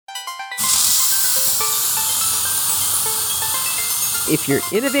If you're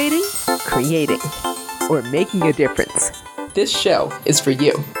innovating, creating, or making a difference, this show is for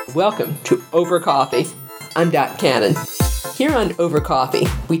you. Welcome to Over Coffee. I'm Dot Cannon. Here on Over Coffee,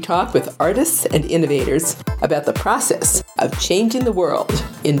 we talk with artists and innovators about the process of changing the world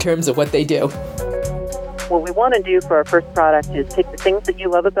in terms of what they do. What we want to do for our first product is take the things that you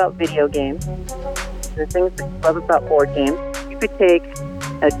love about video games, the things that you love about board games. You could take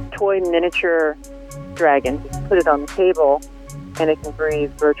a toy miniature dragon, put it on the table, and it can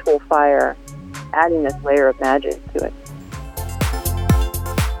breathe virtual fire, adding this layer of magic to it.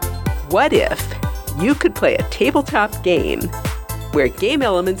 What if you could play a tabletop game where game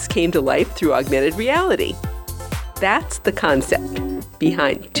elements came to life through augmented reality? That's the concept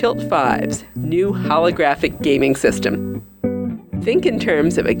behind Tilt 5's new holographic gaming system. Think in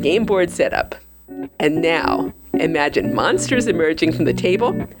terms of a game board setup. And now, imagine monsters emerging from the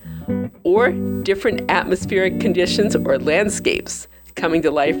table or different atmospheric conditions or landscapes coming to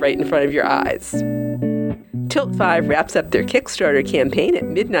life right in front of your eyes. Tilt 5 wraps up their Kickstarter campaign at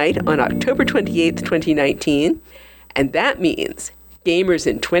midnight on October 28, 2019, and that means gamers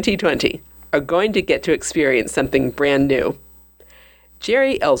in 2020 are going to get to experience something brand new.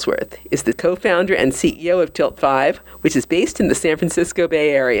 Jeri Ellsworth is the co-founder and CEO of Tilt 5, which is based in the San Francisco Bay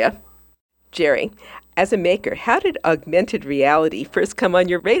Area. Jeri, as a maker, how did augmented reality first come on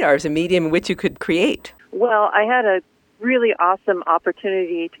your radar as a medium in which you could create? Well, I had a really awesome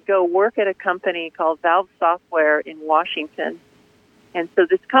opportunity to go work at a company called Valve Software in Washington. And so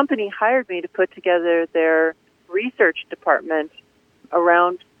this company hired me to put together their research department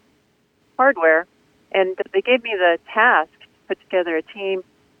around hardware, and they gave me the task to put together a team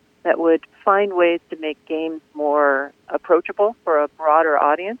that would find ways to make games more approachable for a broader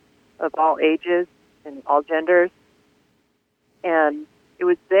audience of all ages and all genders. And it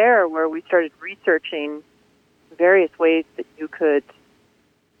was there where we started researching various ways that you could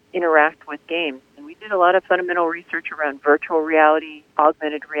interact with games. And we did a lot of fundamental research around virtual reality,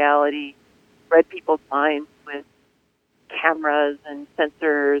 augmented reality, read people's minds with cameras and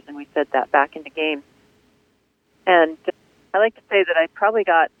sensors, and we fed that back into games. And I like to say that I probably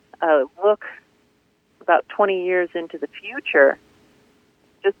got a look about 20 years into the future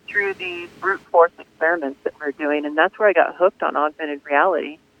just through these brute force experiments that we're doing, and that's where I got hooked on augmented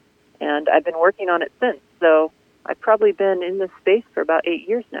reality, and I've been working on it since. So I've probably been in this space for about 8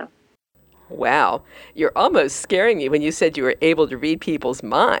 years now. Wow, you're almost scaring me when you said you were able to read people's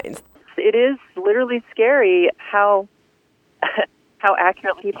minds. It is literally scary how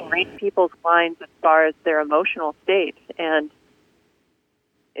accurately people read people's minds as far as their emotional state. And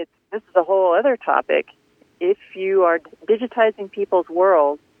this is a whole other topic. If you are digitizing people's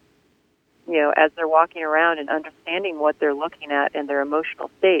world, as they're walking around and understanding what they're looking at and their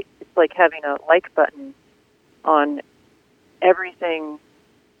emotional state, it's like having a like button on everything,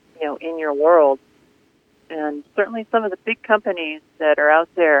 in your world. And certainly some of the big companies that are out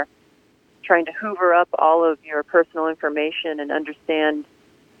there trying to hoover up all of your personal information and understand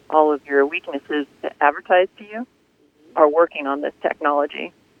all of your weaknesses to advertise to you are working on this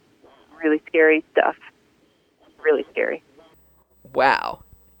technology. Really scary stuff. Really scary. Wow.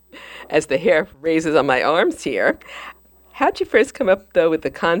 As the hair raises on my arms here, how'd you first come up, though, with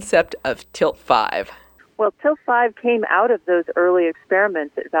the concept of Tilt 5? Well, Tilt 5 came out of those early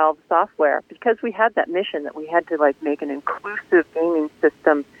experiments at Valve Software because we had that mission that we had to make an inclusive gaming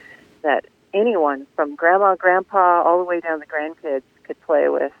system that anyone from grandma, grandpa, all the way down to grandkids could play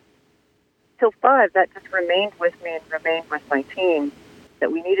with. Tilt 5, that just remained with me and remained with my team,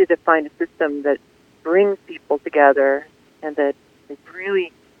 that we needed to find a system that brings people together and that is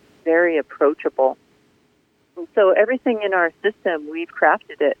really very approachable. And so everything in our system, we've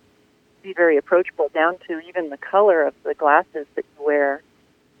crafted it to be very approachable, down to even the color of the glasses that you wear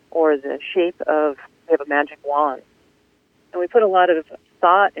or the shape of, we have a magic wand. And we put a lot of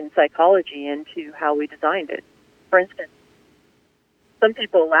thought and psychology into how we designed it. For instance, some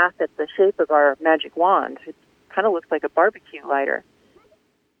people laugh at the shape of our magic wand. It kind of looks like a barbecue lighter.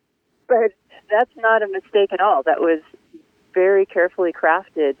 But that's not a mistake at all. That was very carefully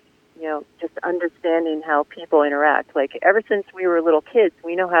crafted, just understanding how people interact. Like, ever since we were little kids,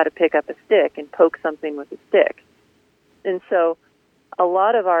 we know how to pick up a stick and poke something with a stick. And so a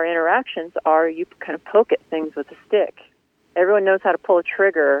lot of our interactions are you kind of poke at things with a stick. Everyone knows how to pull a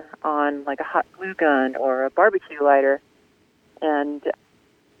trigger on like a hot glue gun or a barbecue lighter. And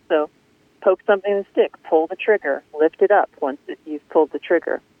so poke something with a stick, pull the trigger, lift it up once you've pulled the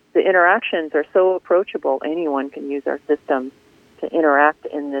trigger. The interactions are so approachable, anyone can use our system to interact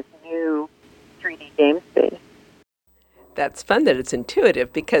in this new 3D game space. That's fun that it's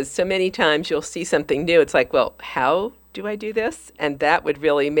intuitive, because so many times you'll see something new. It's like, well, how do I do this? And that would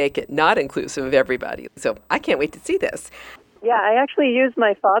really make it not inclusive of everybody. So I can't wait to see this. Yeah, I actually used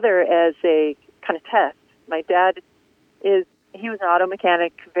my father as a kind of test. My dad he was an auto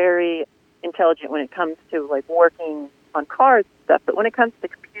mechanic, very intelligent when it comes to like working on cars and stuff. But when it comes to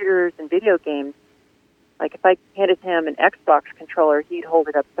computers and video games, like if I handed him an Xbox controller, he'd hold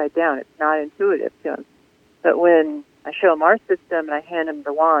it upside down. It's not intuitive to him. But when I show him our system and I hand him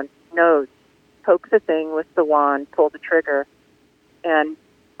the wand, he knows, poke the thing with the wand, pull the trigger. And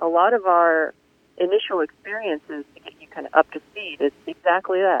a lot of our initial experiences to get you kind of up to speed is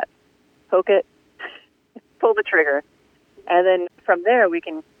exactly that. Poke it, pull the trigger. And then from there, we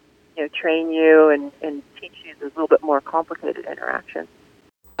can train you and teach you this little bit more complicated interaction.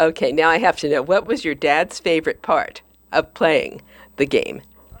 Okay, now I have to know, what was your dad's favorite part of playing the game?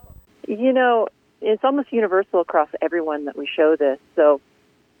 It's almost universal across everyone that we show this. So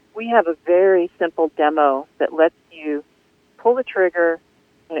we have a very simple demo that lets you pull the trigger,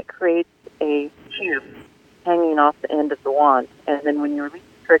 and it creates a cube hanging off the end of the wand. And then when you release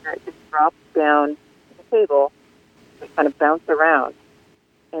the trigger, it just drops down to the table. It kind of bounce around.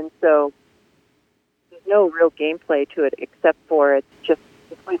 And so there's no real gameplay to it except for it's just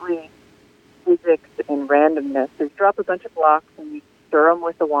completely physics and randomness. So you drop a bunch of blocks and you stir them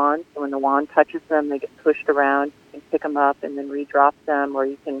with the wand. So when the wand touches them, they get pushed around. You can pick them up and then re-drop them, or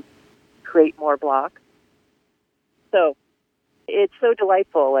you can create more blocks. So it's so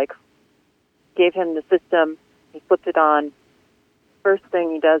delightful. Like, gave him the system, he flipped it on. First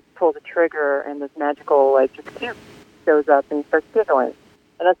thing he does is pull the trigger, and this magical, just cube shows up, and he starts giggling.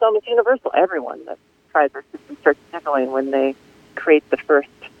 And that's almost universal. Everyone that tries our system starts giggling when they create the first,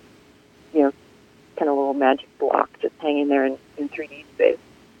 kind of little magic block just hanging there in 3D space.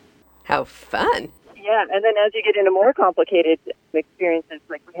 How fun. Yeah, and then as you get into more complicated experiences,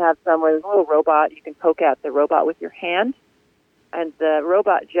 like we have some where there's a little robot, you can poke at the robot with your hand, and the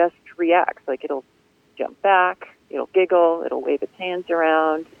robot just reacts. Like, it'll jump back, it'll giggle, it'll wave its hands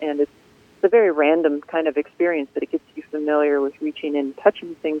around, and it's a very random kind of experience, but it gets you familiar with reaching in and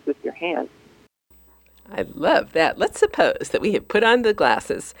touching things with your hands. I love that. Let's suppose that we have put on the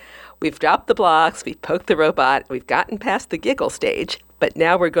glasses, we've dropped the blocks, we've poked the robot, we've gotten past the giggle stage, but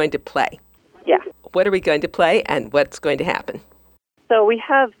now we're going to play. Yeah. What are we going to play, and what's going to happen? So we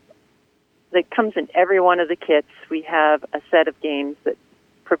have, that comes in every one of the kits, we have a set of games that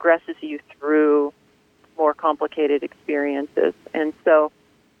progresses you through more complicated experiences. And so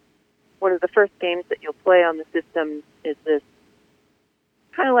one of the first games that you'll play on the system is this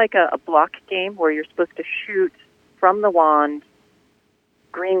kind of like a block game where you're supposed to shoot from the wand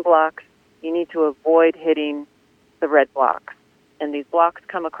green blocks. You need to avoid hitting the red blocks. And these blocks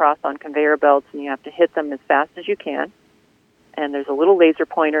come across on conveyor belts, and you have to hit them as fast as you can. And there's a little laser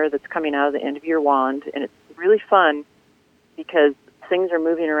pointer that's coming out of the end of your wand, and it's really fun because things are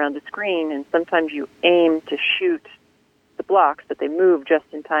moving around the screen, and sometimes you aim to shoot the blocks, but they move just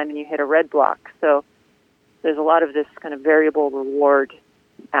in time, and you hit a red block. So there's a lot of this kind of variable reward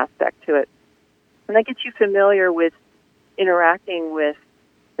aspect to it. And that gets you familiar with interacting with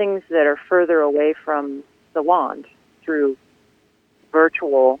things that are further away from the wand through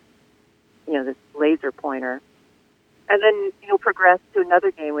virtual, this laser pointer. And then you'll progress to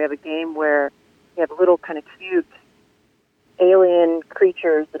another game. We have a game where you have little kind of cute alien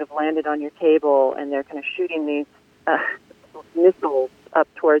creatures that have landed on your table, and they're kind of shooting these missiles up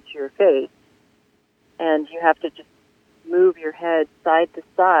towards your face. And you have to just move your head side to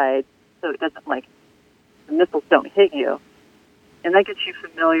side so it doesn't, the missiles don't hit you. And that gets you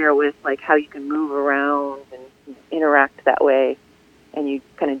familiar with, how you can move around and interact that way. And you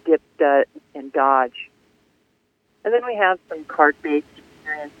kind of dip, and dodge. And then we have some card-based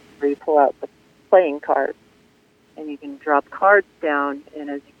experiences where you pull out the playing cards, and you can drop cards down, and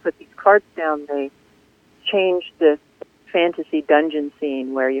as you put these cards down, they change this fantasy dungeon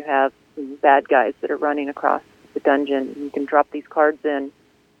scene where you have some bad guys that are running across the dungeon, and you can drop these cards in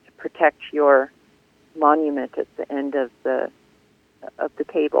to protect your monument at the end of the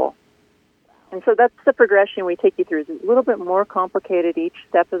table. And so that's the progression we take you through. It's a little bit more complicated each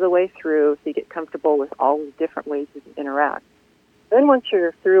step of the way through, so you get comfortable with all the different ways you can interact. Then once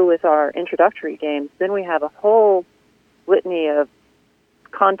you're through with our introductory games, then we have a whole litany of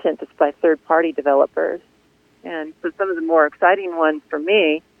content that's by third-party developers. And so some of the more exciting ones for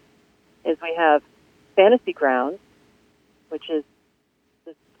me is we have Fantasy Grounds, which is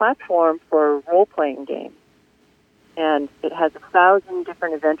this platform for role-playing games. And it has 1,000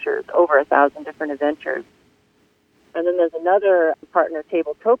 different adventures, over 1,000 different adventures. And then there's another partner,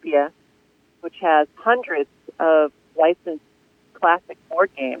 Tabletopia, which has hundreds of licensed classic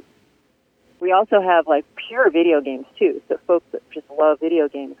board games. We also have like pure video games too. So folks that just love video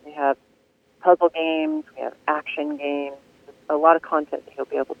games, we have puzzle games, we have action games, a lot of content that you'll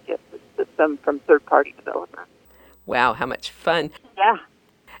be able to get with some from third-party developers. Wow, how much fun. Yeah.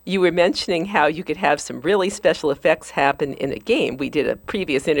 You were mentioning how you could have some really special effects happen in a game. We did a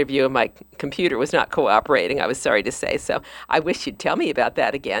previous interview and my computer was not cooperating, I was sorry to say. So I wish you'd tell me about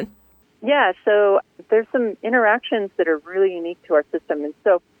that again. Yeah, so there's some interactions that are really unique to our system. And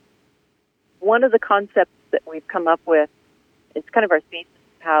so one of the concepts that we've come up with, it's kind of our thesis,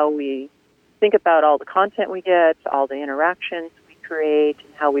 how we think about all the content we get, all the interactions we create,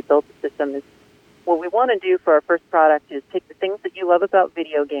 and how we build the system is what we want to do for our first product is take the things that you love about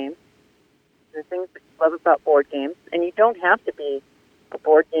video games, the things that you love about board games, and you don't have to be a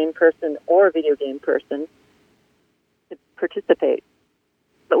board game person or a video game person to participate.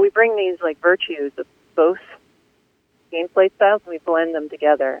 But we bring these like virtues of both gameplay styles and we blend them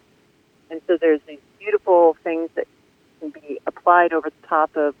together. And so there's these beautiful things that can be applied over the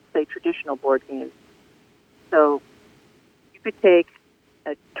top of, say, traditional board games. So you could take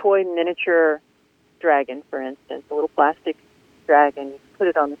a toy miniature dragon, for instance, a little plastic dragon, you put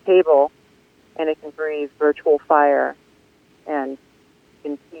it on the table, and it can breathe virtual fire, and you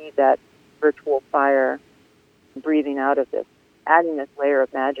can see that virtual fire breathing out of this, adding this layer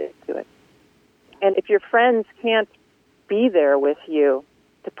of magic to it. And if your friends can't be there with you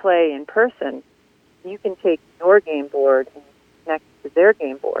to play in person, you can take your game board and connect to their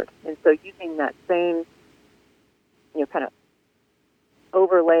game board. And so using that same, kind of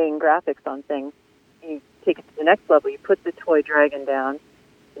overlaying graphics on things, you take it to the next level. You put the toy dragon down,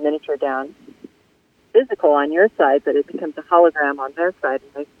 the miniature down, physical on your side, but it becomes a hologram on their side,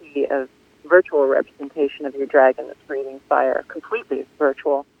 and they see a virtual representation of your dragon that's breathing fire, completely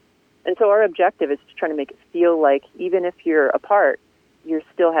virtual. And so our objective is to try to make it feel like even if you're apart, you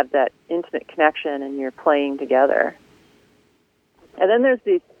still have that intimate connection and you're playing together. And then there's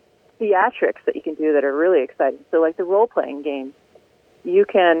these theatrics that you can do that are really exciting. So like the role-playing games, you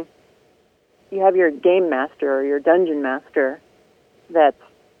have your game master or your dungeon master that's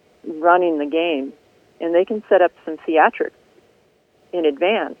running the game, and they can set up some theatrics in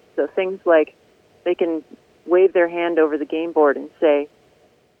advance. So things like they can wave their hand over the game board and say,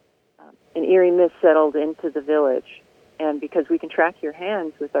 an eerie mist settled into the village. And because we can track your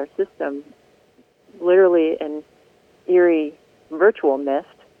hands with our system, literally an eerie virtual mist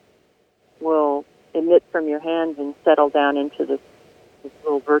will emit from your hands and settle down into this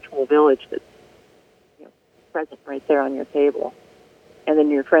little virtual village that's present right there on your table. And then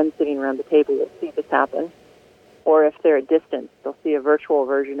your friends sitting around the table will see this happen. Or if they're at distance, they'll see a virtual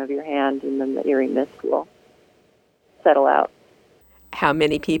version of your hand, and then the eerie mist will settle out. How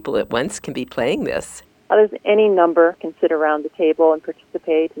many people at once can be playing this? There's any number can sit around the table and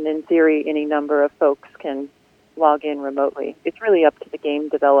participate, and in theory, any number of folks can log in remotely. It's really up to the game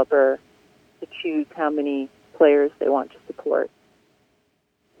developer to choose how many players they want to support.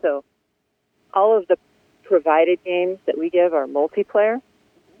 So all of the provided games that we give are multiplayer,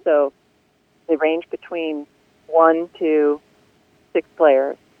 so they range between 1 to 6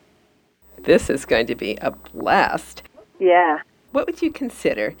 players. This is going to be a blast. Yeah. What would you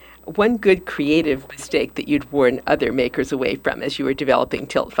consider one good creative mistake that you'd warn other makers away from as you were developing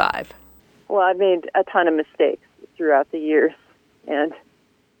Tilt 5? Well, I made a ton of mistakes throughout the years. And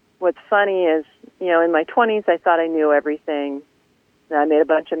what's funny is, in my 20s, I thought I knew everything. And I made a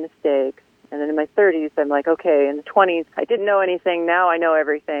bunch of mistakes. And then in my 30s, I'm like, okay, in the 20s, I didn't know anything. Now I know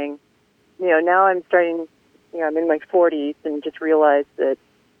everything. Now I'm starting, I'm in my 40s and just realized that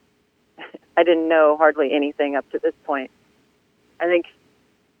I didn't know hardly anything up to this point. I think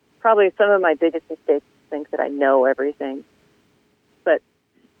probably some of my biggest mistakes is think that I know everything. But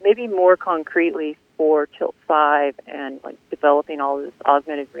maybe more concretely for Tilt 5 and like developing all this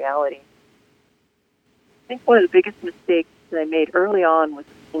augmented reality, I think one of the biggest mistakes that I made early on was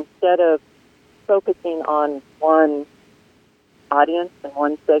instead of focusing on one audience and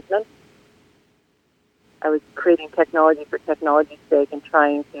one segment, I was creating technology for technology's sake and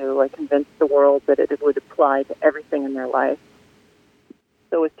trying to convince the world that it would apply to everything in their life.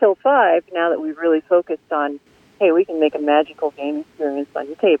 So with Tilt 5, now that we've really focused on, hey, we can make a magical game experience on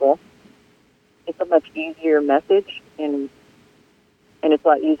your table, it's a much easier message, and it's a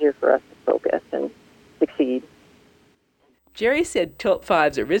lot easier for us to focus and succeed. Jeri said Tilt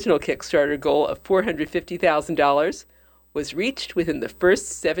 5's original Kickstarter goal of $450,000 was reached within the first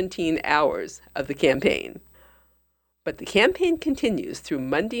 17 hours of the campaign. But the campaign continues through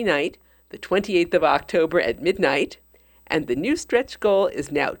Monday night, the 28th of October at midnight, and the new stretch goal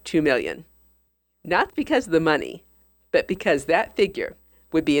is now $2 million. Not because of the money, but because that figure,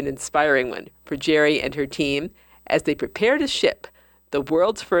 would be an inspiring one for Jeri and her team as they prepare to ship the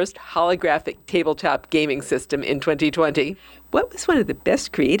world's first holographic tabletop gaming system in 2020. What was one of the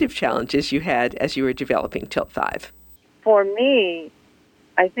best creative challenges you had as you were developing Tilt 5? For me,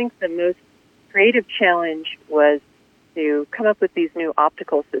 I think the most creative challenge was to come up with these new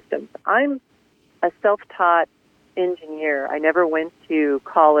optical systems. I'm a self-taught engineer. I never went to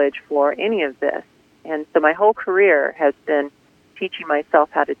college for any of this. And so my whole career has been teaching myself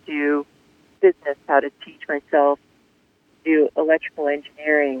how to do business, how to teach myself do electrical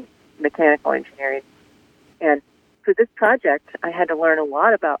engineering, mechanical engineering. And for this project, I had to learn a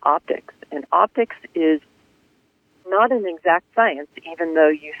lot about optics. And optics is not an exact science, even though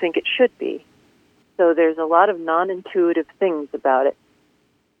you think it should be. So there's a lot of non-intuitive things about it.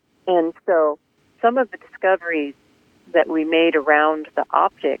 And so some of the discoveries that we made around the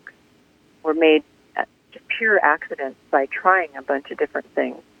optics were made just pure accidents by trying a bunch of different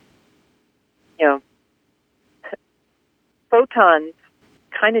things. You know, photons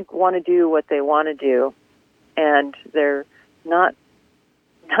kind of want to do what they want to do, and they're not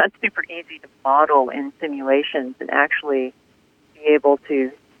super easy to model in simulations and actually be able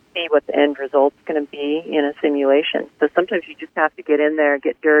to see what the end result's going to be in a simulation. So sometimes you just have to get in there,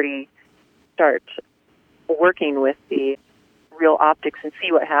 get dirty, start working with the real optics and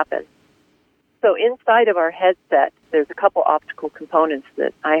see what happens. So inside of our headset, there's a couple optical components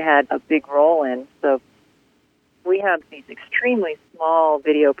that I had a big role in. So we have these extremely small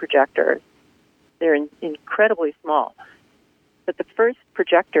video projectors. They're incredibly small. But the first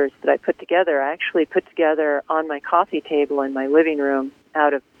projectors that I put together, I actually put together on my coffee table in my living room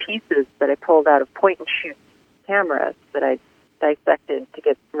out of pieces that I pulled out of point-and-shoot cameras that I dissected to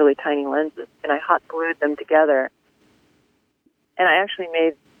get really tiny lenses. And I hot glued them together. And I actually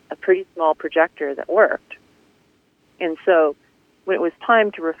made a pretty small projector that worked. And so when it was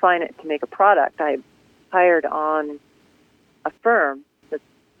time to refine it to make a product, I hired on a firm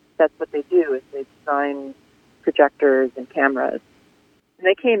that's what they do, is they design projectors and cameras. And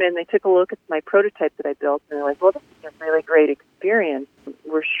they came in, they took a look at my prototype that I built, and they're like, well, this is a really great experience.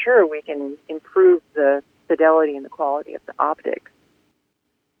 We're sure we can improve the fidelity and the quality of the optics.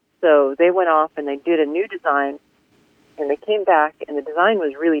 So they went off and they did a new design, and they came back, and the design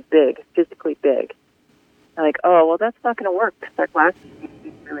was really big, physically big. I'm like, oh, well, that's not going to work because our glasses need to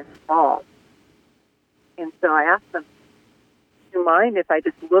be really small. And so I asked them, do you mind if I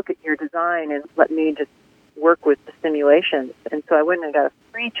just look at your design and let me just work with the simulations? And so I went and got a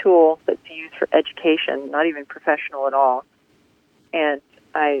free tool that's used for education, not even professional at all. And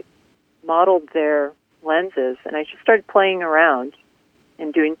I modeled their lenses, and I just started playing around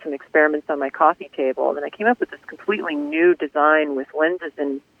and doing some experiments on my coffee table. And I came up with this completely new design with lenses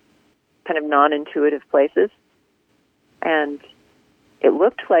in kind of non-intuitive places. And it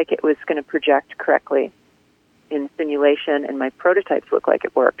looked like it was going to project correctly in simulation, and my prototypes looked like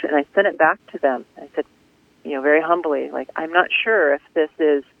it worked. And I sent it back to them. I said, very humbly, like, I'm not sure if this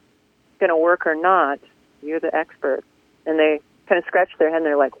is going to work or not. You're the expert. And they kind of scratched their head, and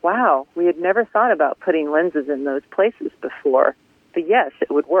they're like, wow, we had never thought about putting lenses in those places before. But yes,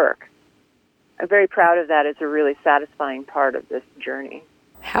 it would work. I'm very proud of that. It's a really satisfying part of this journey.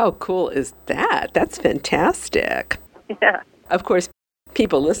 How cool is that? That's fantastic. Yeah. Of course,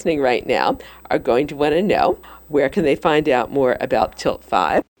 people listening right now are going to want to know, where can they find out more about Tilt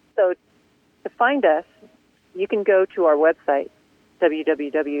 5? So to find us, you can go to our website,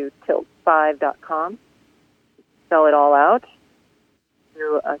 www.tilt5.com. Spell it all out.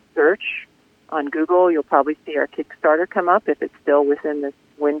 Do a search on Google. You'll probably see our Kickstarter come up if it's still within this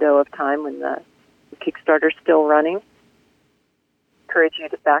window of time when the Kickstarter's still running. Encourage you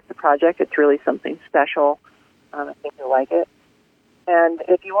to back the project. It's really something special. I think you'll like it. And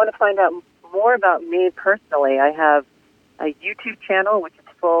if you want to find out more about me personally, I have a YouTube channel which is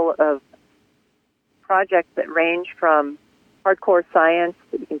full of projects that range from hardcore science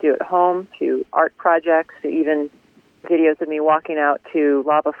that you can do at home to art projects to even videos of me walking out to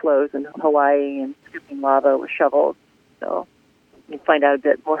lava flows in Hawaii and scooping lava with shovels. So you can find out a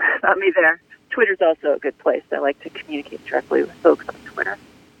bit more about me there. Twitter's also a good place. I like to communicate directly with folks on Twitter.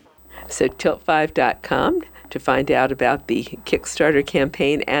 So tilt5.com to find out about the Kickstarter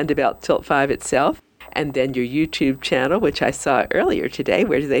campaign and about Tilt 5 itself. And then your YouTube channel, which I saw earlier today.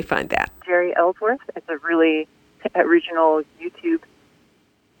 Where do they find that? Jeri Ellsworth. It's a really original YouTube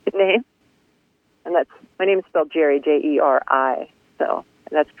name. And my name is spelled Jeri, Jeri. So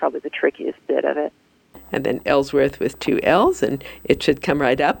that's probably the trickiest bit of it. And then Ellsworth with 2 L's, and it should come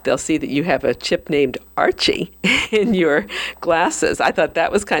right up. They'll see that you have a chip named Archie in your glasses. I thought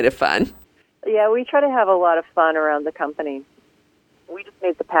that was kind of fun. Yeah, we try to have a lot of fun around the company. We we just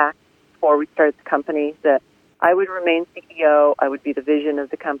made the pact before we started the company that I would remain CEO. I would be the vision of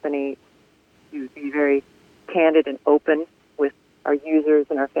the company. We would be very candid and open with our users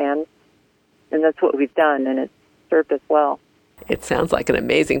and our fans. And that's what we've done, and it's served us well. It sounds like an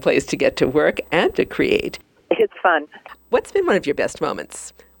amazing place to get to work and to create. It's fun. What's been one of your best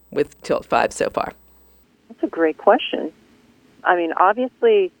moments with Tilt 5 so far? That's a great question. I mean,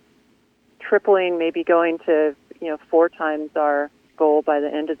 obviously, tripling, maybe going to 4 times our goal by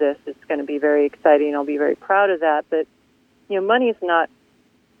the end of this is going to be very exciting. I'll be very proud of that. But money is not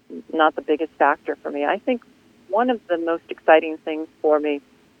the biggest factor for me. I think one of the most exciting things for me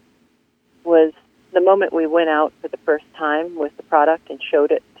was the moment we went out for the first time with the product and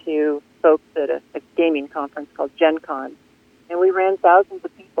showed it to folks at a gaming conference called Gen Con. And we ran thousands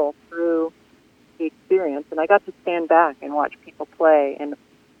of people through the experience. And I got to stand back and watch people play. And,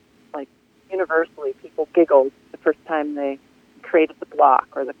 universally, people giggled the first time they created the block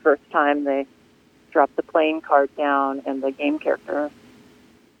or the first time they dropped the playing card down and the game character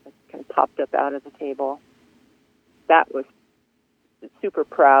kind of popped up out of the table. That was a super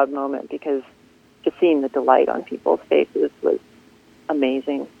proud moment because just seeing the delight on people's faces was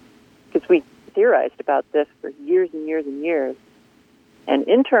amazing. Because we theorized about this for years and years and years. And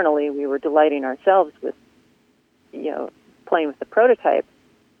internally, we were delighting ourselves with, playing with the prototype.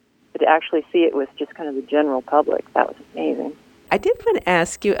 But to actually see it with just kind of the general public, that was amazing. I did want to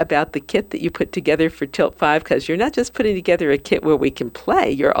ask you about the kit that you put together for Tilt 5, because you're not just putting together a kit where we can play,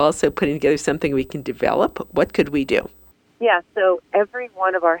 you're also putting together something we can develop. What could we do? Yeah, so every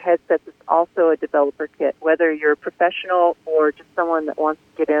one of our headsets is also a developer kit, whether you're a professional or just someone that wants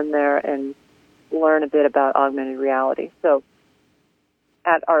to get in there and learn a bit about augmented reality. So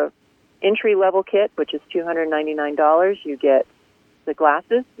at our entry-level kit, which is $299, you get the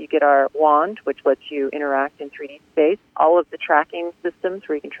glasses, you get our wand, which lets you interact in 3D space, all of the tracking systems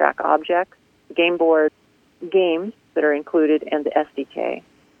where you can track objects, game board, games that are included, and the SDK.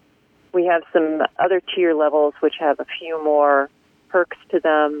 We have some other tier levels which have a few more perks to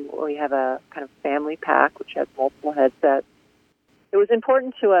them. We have a kind of family pack which has multiple headsets. It was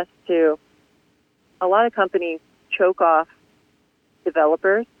important to us a lot of companies choke off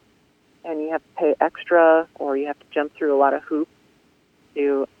developers, and you have to pay extra or you have to jump through a lot of hoops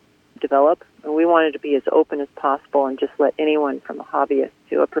to develop. And we wanted to be as open as possible and just let anyone from a hobbyist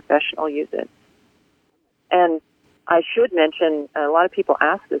to a professional use it. And I should mention, a lot of people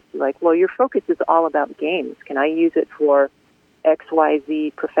ask this, well, your focus is all about games. Can I use it for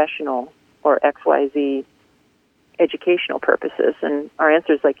XYZ professional or XYZ educational purposes? And our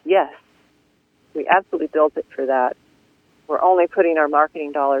answer is yes. We absolutely built it for that. We're only putting our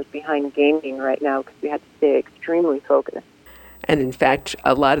marketing dollars behind gaming right now because we had to stay extremely focused. And in fact,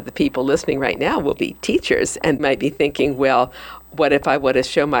 a lot of the people listening right now will be teachers and might be thinking, well, what if I want to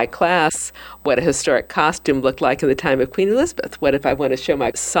show my class what a historic costume looked like in the time of Queen Elizabeth? What if I want to show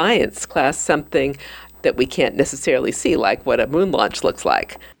my science class something that we can't necessarily see, like what a moon launch looks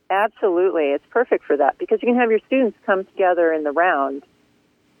like? Absolutely. It's perfect for that because you can have your students come together in the round.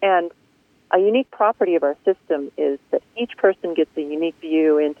 And a unique property of our system is that each person gets a unique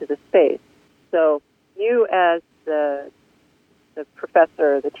view into the space. So you as the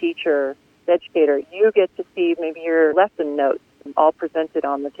professor, the teacher, the educator, you get to see maybe your lesson notes all presented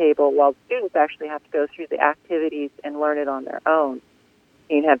on the table while students actually have to go through the activities and learn it on their own.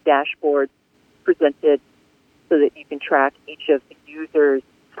 You can have dashboards presented so that you can track each of the users'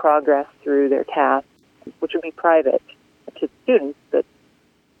 progress through their tasks, which would be private to students, but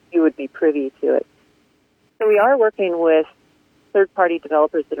you would be privy to it. So we are working with third-party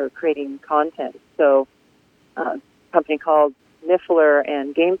developers that are creating content. So a company called Niffler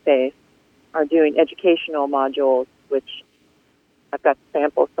and GameFace are doing educational modules, which I've got to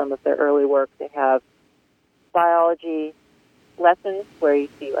sample some of their early work. They have biology lessons where you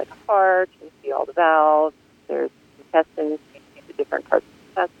see a heart, you see all the valves, there's intestines, you see the different parts of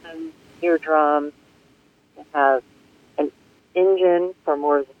the intestines, eardrum. They have an engine for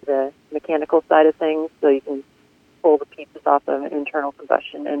more of the mechanical side of things, so you can pull the pieces off of an internal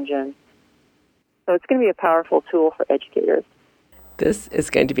combustion engine. So it's going to be a powerful tool for educators. This is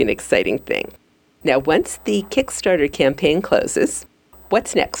going to be an exciting thing. Now, once the Kickstarter campaign closes,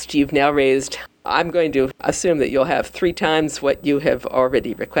 what's next? You've now raised, I'm going to assume that you'll have 3 times what you have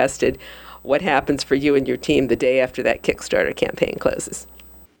already requested. What happens for you and your team the day after that Kickstarter campaign closes?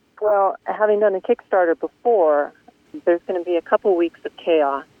 Well, having done a Kickstarter before, there's going to be a couple weeks of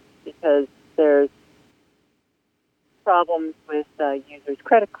chaos because there's problems with users'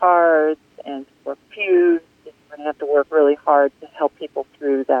 credit cards and for fuse. We're going to have to work really hard to help people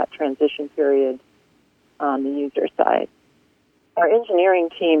through that transition period on the user side. our engineering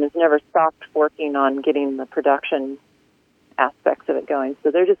team has never stopped working on getting the production aspects of it going.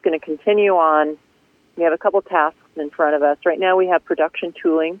 So they're just going to continue on. We have a couple tasks in front of us. Right now we have production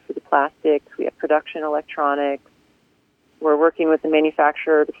tooling for the plastics. We have production electronics. We're working with the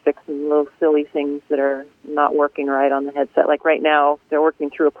manufacturer to fix some little silly things that are not working right on the headset. Like right now, they're working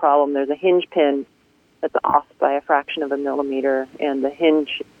through a problem. There's a hinge pin that's off by a fraction of a millimeter, and the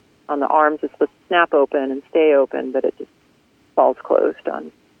hinge on the arms is supposed to snap open and stay open, but it just falls closed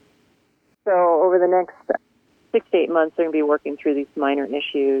on. So over the next 6 to 8 months, they're going to be working through these minor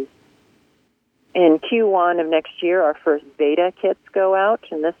issues. In Q1 of next year, our first beta kits go out,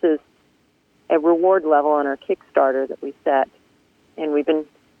 and this is a reward level on our Kickstarter that we set. And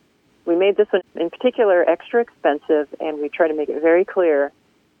we made this one in particular extra expensive, and we try to make it very clear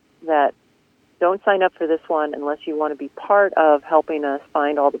that don't sign up for this one unless you want to be part of helping us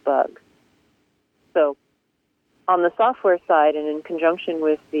find all the bugs. So on the software side, and in conjunction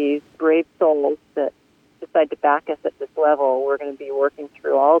with these brave souls that decide to back us at this level, we're going to be working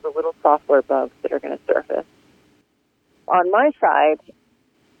through all the little software bugs that are going to surface. On my side,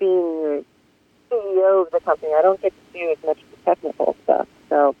 being the CEO of the company, I don't get to do as much of the technical stuff.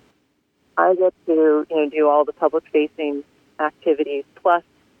 So I get to do all the public-facing activities, plus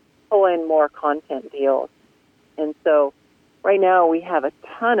pull in more content deals. And so right now we have a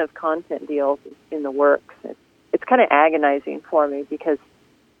ton of content deals in the works. It's kind of agonizing for me because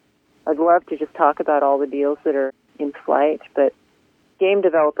I'd love to just talk about all the deals that are in flight, but game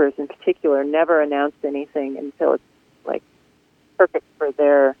developers in particular never announce anything until it's like perfect for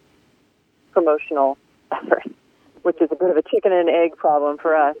their promotional effort, which is a bit of a chicken and egg problem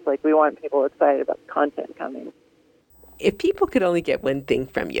for us. Like, we want people excited about the content coming. If people could only get one thing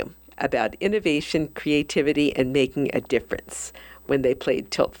from you about innovation, creativity, and making a difference when they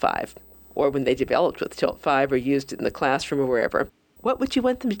played Tilt 5, or when they developed with Tilt 5 or used it in the classroom or wherever, what would you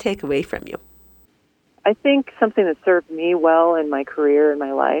want them to take away from you? I think something that served me well in my career and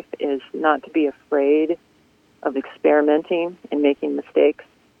my life is not to be afraid of experimenting and making mistakes.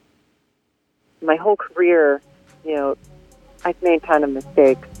 My whole career, I've made a ton of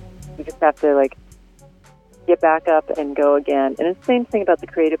mistakes. You just have to, get back up and go again. And it's the same thing about the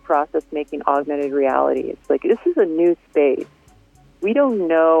creative process, making augmented reality. It's like, this is a new space. We don't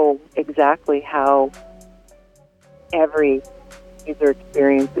know exactly how every user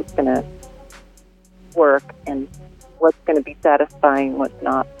experience is going to work and what's going to be satisfying, what's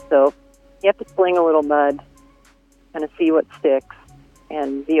not. So you have to fling a little mud, kind of see what sticks,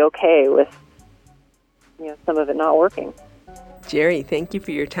 and be okay with some of it not working. Jeri, thank you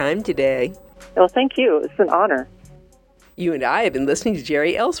for your time today. Well, thank you. It's an honor. You and I have been listening to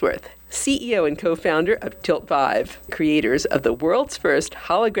Jeri Ellsworth, CEO and co-founder of Tilt 5, creators of the world's first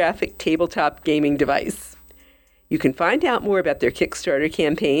holographic tabletop gaming device. You can find out more about their Kickstarter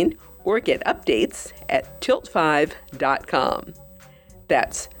campaign or get updates at tilt5.com.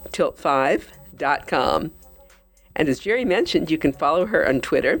 That's tilt5.com. And as Jeri mentioned, you can follow her on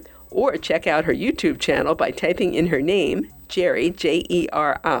Twitter or check out her YouTube channel by typing in her name, Jeri, Jeri,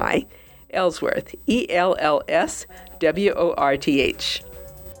 Ellsworth, Ellsworth.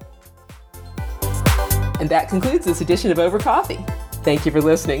 And that concludes this edition of Over Coffee. Thank you for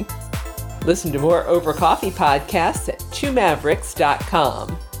listening. Listen to more Over Coffee podcasts at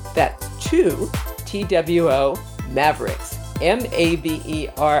twomavericks.com. That's two, T-W-O, Mavericks,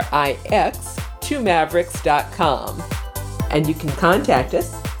 M-A-V-E-R-I-X, twomavericks.com. And you can contact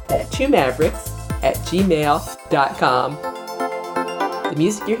us at twomavericks@gmail.com. The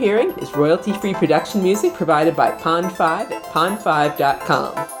music you're hearing is royalty-free production music provided by Pond5 at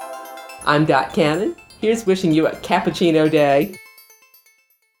pond5.com. I'm Dot Cannon. Here's wishing you a cappuccino day.